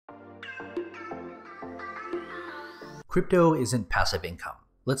Crypto isn't passive income.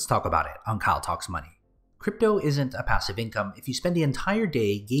 Let's talk about it on Kyle Talks Money. Crypto isn't a passive income if you spend the entire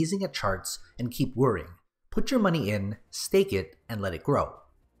day gazing at charts and keep worrying. Put your money in, stake it, and let it grow.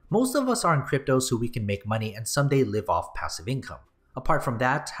 Most of us are in crypto so we can make money and someday live off passive income. Apart from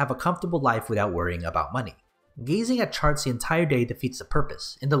that, have a comfortable life without worrying about money. Gazing at charts the entire day defeats the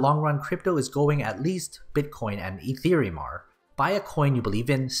purpose. In the long run, crypto is going at least Bitcoin and Ethereum are. Buy a coin you believe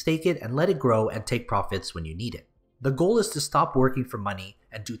in, stake it, and let it grow and take profits when you need it. The goal is to stop working for money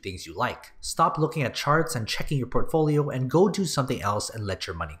and do things you like. Stop looking at charts and checking your portfolio and go do something else and let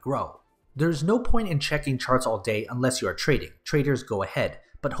your money grow. There's no point in checking charts all day unless you are trading. Traders go ahead,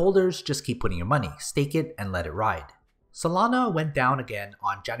 but holders just keep putting your money, stake it, and let it ride. Solana went down again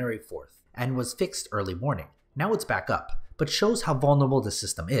on January 4th and was fixed early morning. Now it's back up, but shows how vulnerable the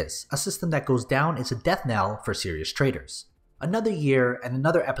system is. A system that goes down is a death knell for serious traders. Another year and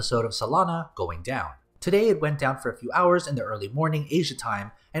another episode of Solana going down. Today it went down for a few hours in the early morning Asia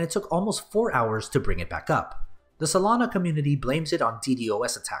time, and it took almost 4 hours to bring it back up. The Solana community blames it on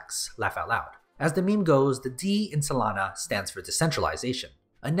DDoS attacks, laugh out loud. As the meme goes, the D in Solana stands for decentralization.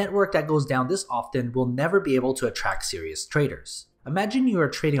 A network that goes down this often will never be able to attract serious traders. Imagine you are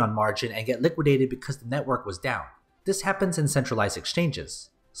trading on margin and get liquidated because the network was down. This happens in centralized exchanges.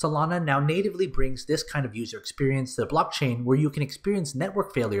 Solana now natively brings this kind of user experience to the blockchain where you can experience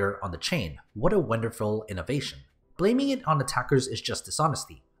network failure on the chain. What a wonderful innovation. Blaming it on attackers is just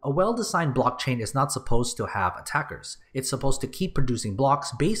dishonesty. A well-designed blockchain is not supposed to have attackers. It's supposed to keep producing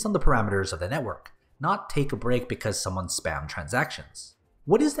blocks based on the parameters of the network, not take a break because someone spammed transactions.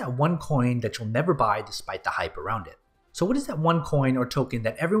 What is that one coin that you'll never buy despite the hype around it? So what is that one coin or token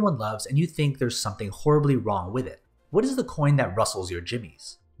that everyone loves and you think there's something horribly wrong with it? What is the coin that rustles your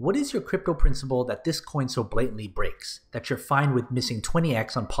jimmies? What is your crypto principle that this coin so blatantly breaks, that you're fine with missing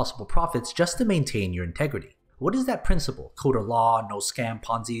 20x on possible profits just to maintain your integrity? What is that principle? Code or law, no scam,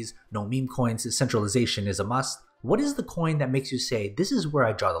 Ponzi's, no meme coins, decentralization is a must? What is the coin that makes you say, this is where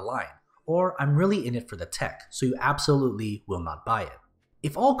I draw the line? Or I'm really in it for the tech, so you absolutely will not buy it.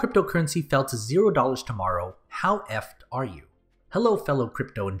 If all cryptocurrency fell to $0 tomorrow, how effed are you? Hello fellow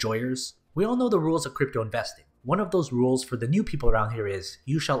crypto enjoyers. We all know the rules of crypto investing. One of those rules for the new people around here is,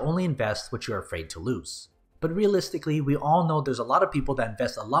 you shall only invest what you are afraid to lose. But realistically, we all know there's a lot of people that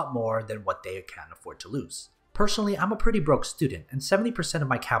invest a lot more than what they can afford to lose. Personally, I'm a pretty broke student, and 70% of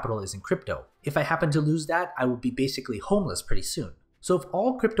my capital is in crypto. If I happen to lose that, I will be basically homeless pretty soon. So if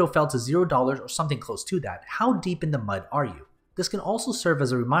all crypto fell to $0 or something close to that, how deep in the mud are you? This can also serve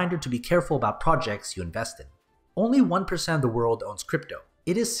as a reminder to be careful about projects you invest in. Only 1% of the world owns crypto.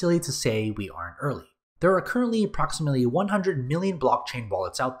 It is silly to say we aren't early. There are currently approximately 100 million blockchain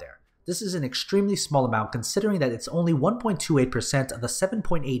wallets out there. This is an extremely small amount considering that it's only 1.28% of the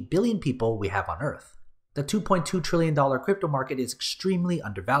 7.8 billion people we have on Earth. The $2.2 trillion crypto market is extremely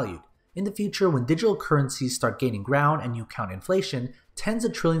undervalued. In the future, when digital currencies start gaining ground and you count inflation, tens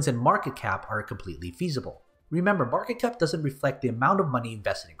of trillions in market cap are completely feasible. Remember, market cap doesn't reflect the amount of money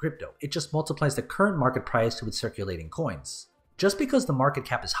invested in crypto. It just multiplies the current market price with circulating coins. Just because the market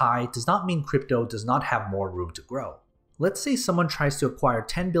cap is high does not mean crypto does not have more room to grow. Let's say someone tries to acquire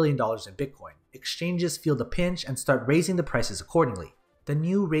 $10 billion in Bitcoin. Exchanges feel the pinch and start raising the prices accordingly. The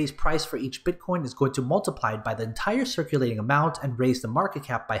new raised price for each Bitcoin is going to multiply it by the entire circulating amount and raise the market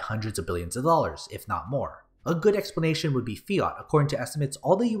cap by hundreds of billions of dollars, if not more. A good explanation would be fiat. According to estimates,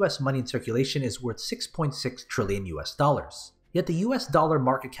 all the US money in circulation is worth 6.6 trillion US dollars. Yet the US dollar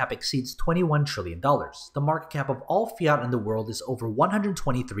market cap exceeds $21 trillion. The market cap of all fiat in the world is over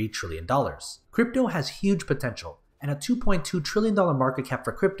 $123 trillion. Crypto has huge potential, and a $2.2 trillion market cap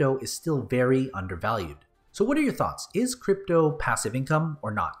for crypto is still very undervalued. So what are your thoughts? Is crypto passive income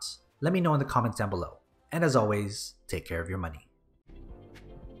or not? Let me know in the comments down below. And as always, take care of your money.